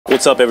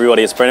What's up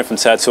everybody, it's Brandon from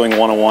Tattooing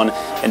 101,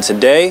 and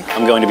today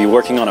I'm going to be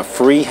working on a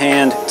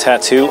freehand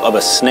tattoo of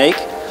a snake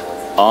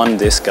on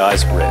this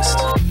guy's wrist.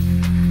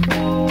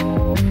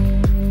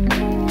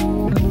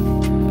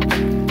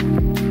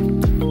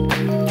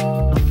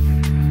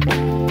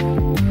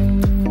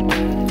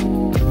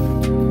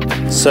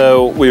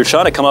 So we were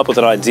trying to come up with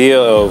an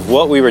idea of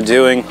what we were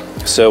doing,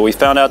 so we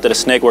found out that a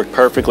snake worked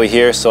perfectly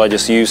here, so I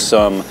just used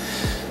some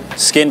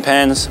skin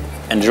pens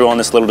and drew on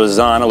this little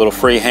design, a little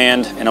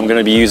freehand, and I'm going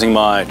to be using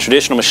my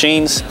traditional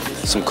machines,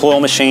 some coil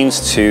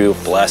machines, to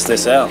blast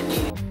this out.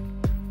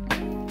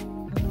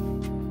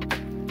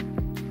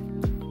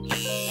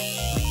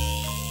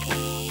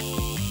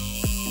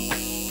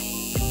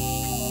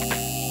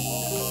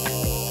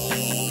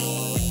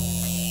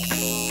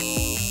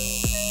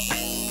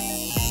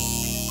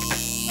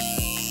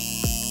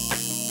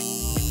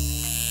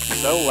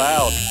 So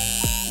loud.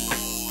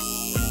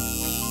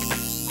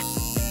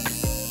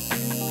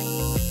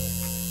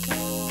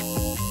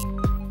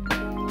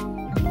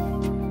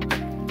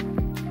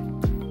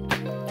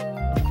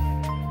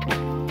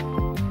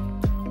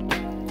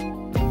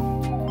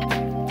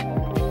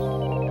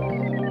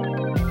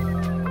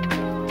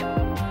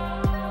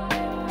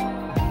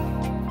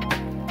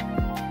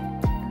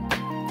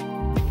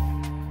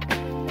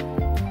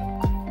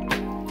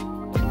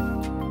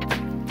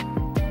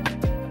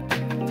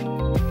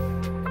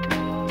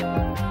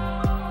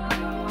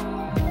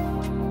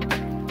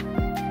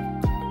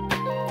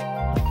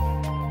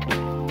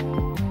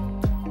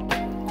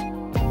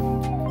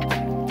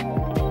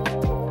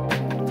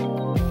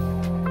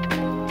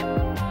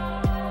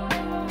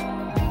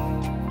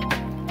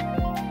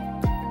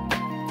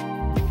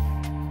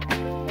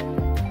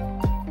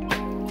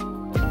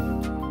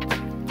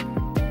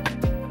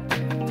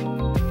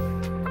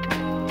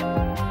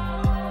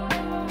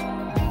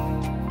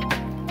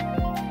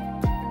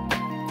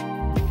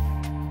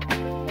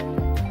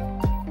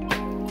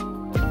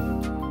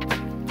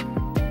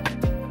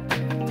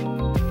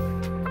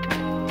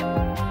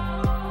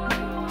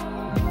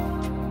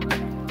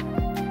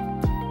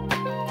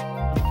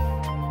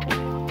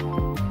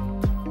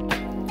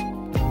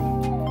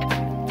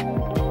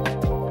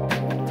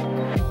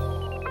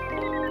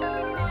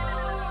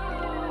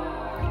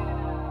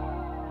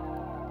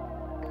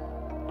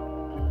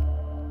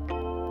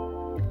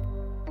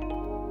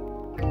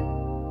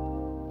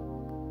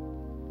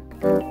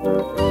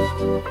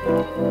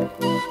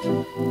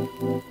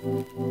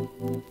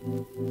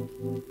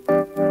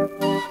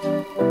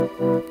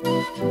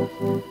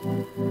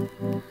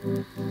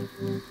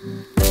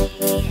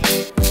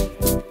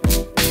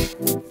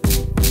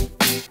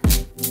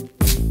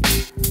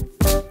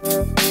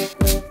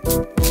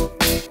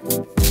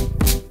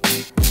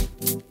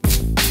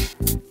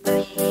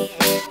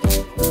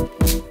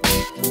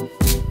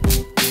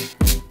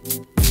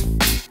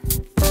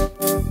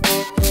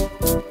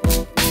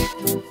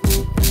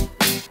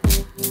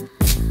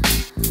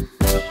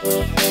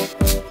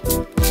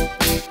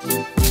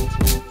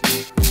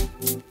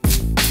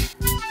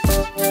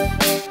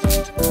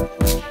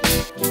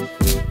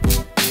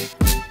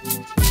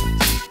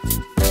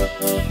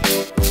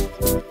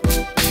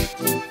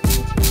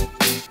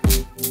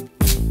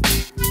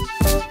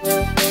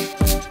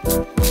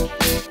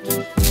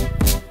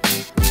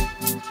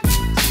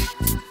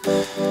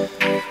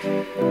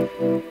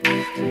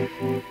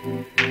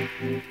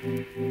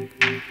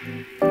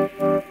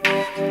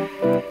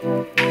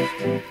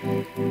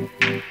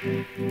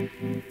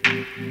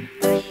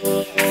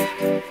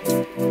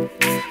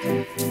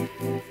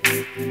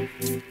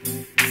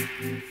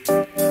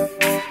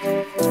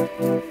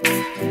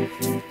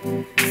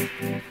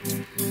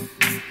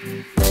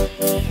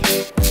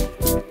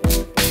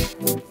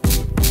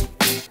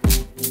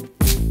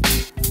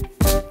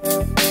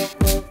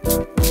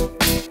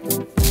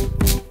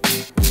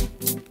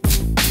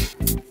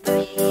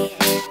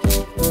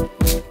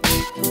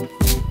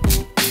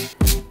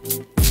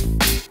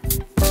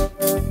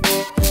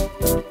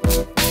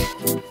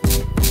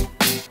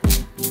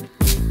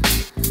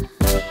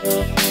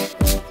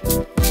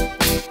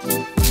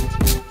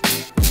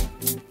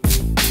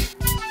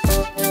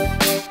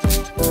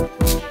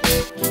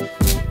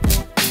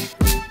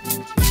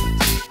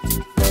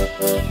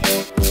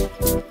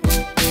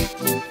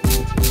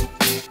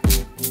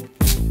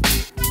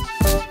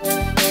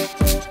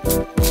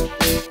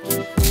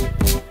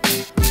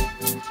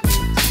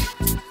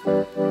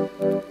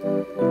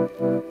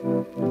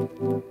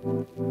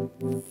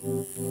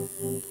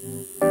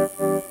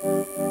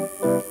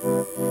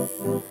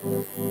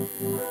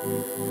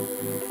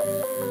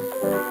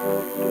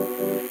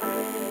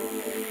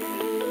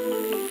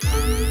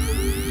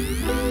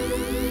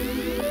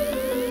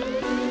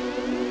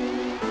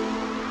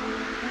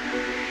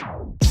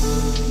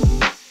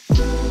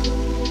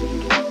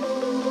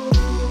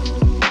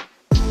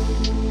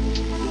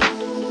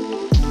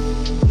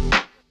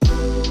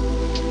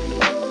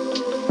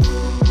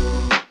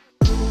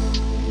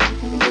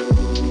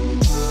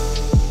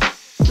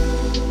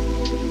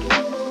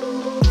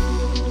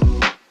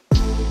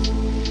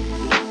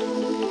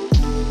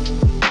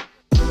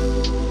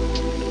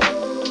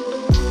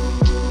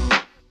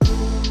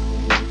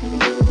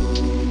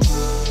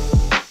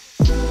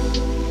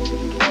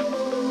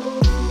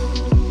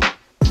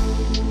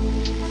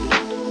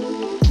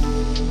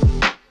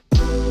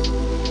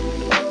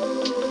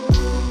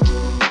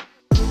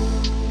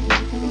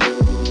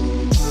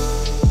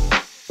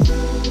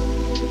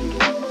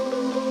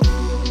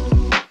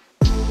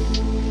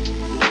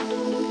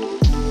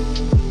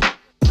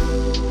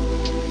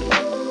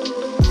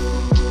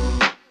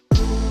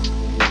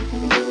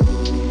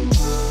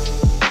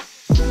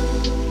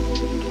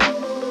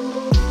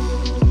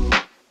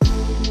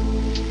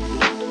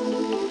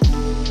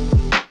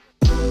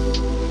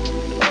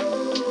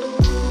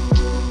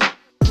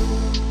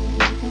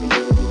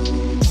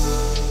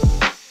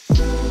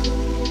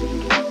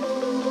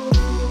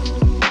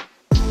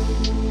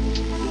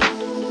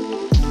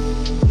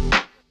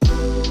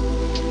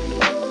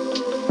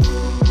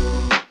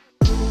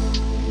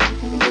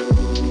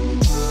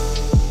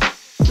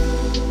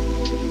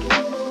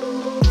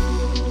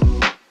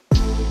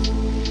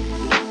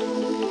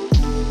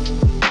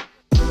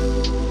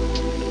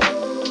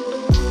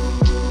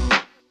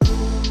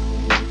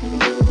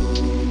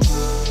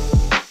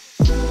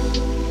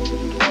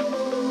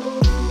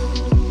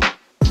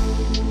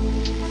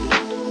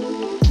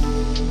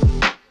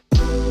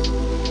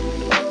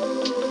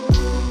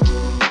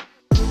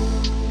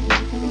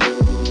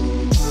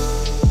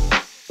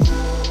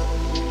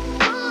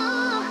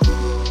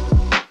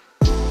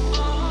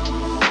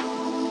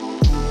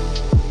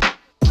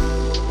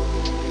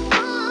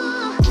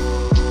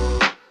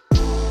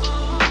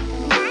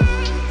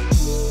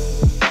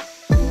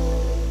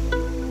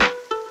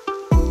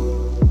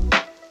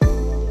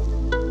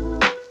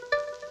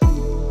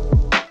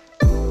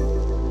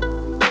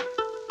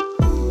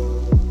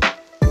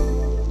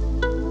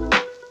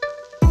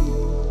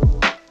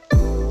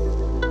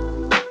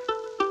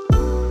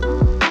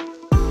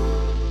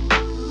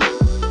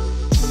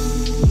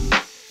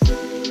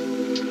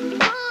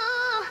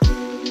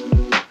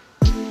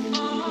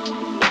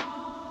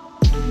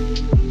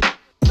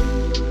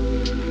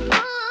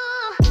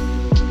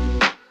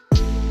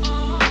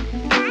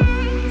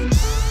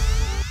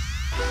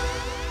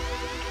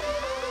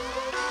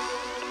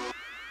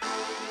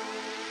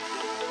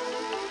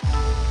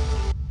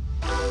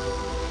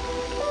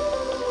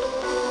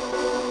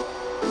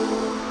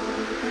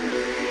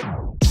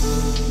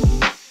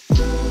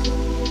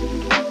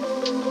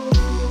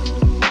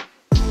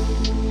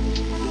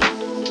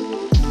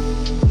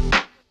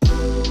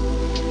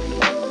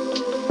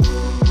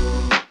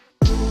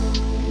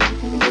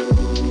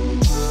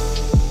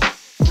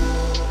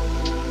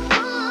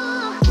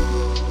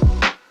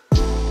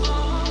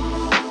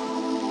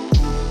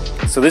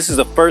 So this is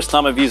the first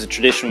time I've used a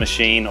traditional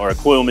machine or a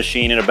coil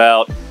machine in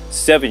about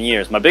 7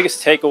 years. My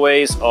biggest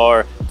takeaways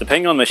are,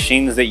 depending on the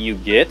machines that you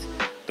get,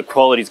 the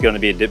quality is going to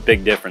be a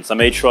big difference. I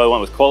made sure I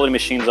went with quality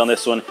machines on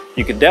this one.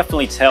 You could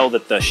definitely tell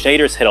that the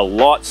shaders hit a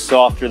lot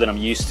softer than I'm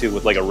used to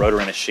with like a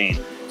rotary machine.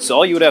 So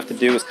all you would have to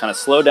do is kind of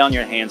slow down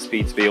your hand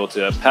speed to be able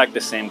to pack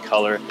the same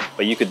color,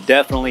 but you could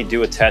definitely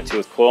do a tattoo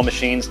with coil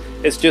machines.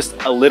 It's just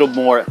a little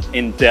more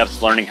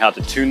in-depth learning how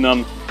to tune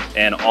them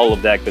and all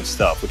of that good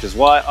stuff, which is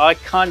why I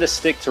kind of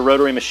stick to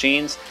rotary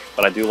machines,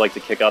 but I do like to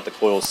kick out the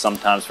coils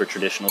sometimes for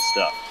traditional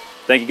stuff.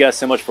 Thank you guys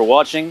so much for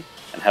watching,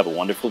 and have a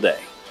wonderful day.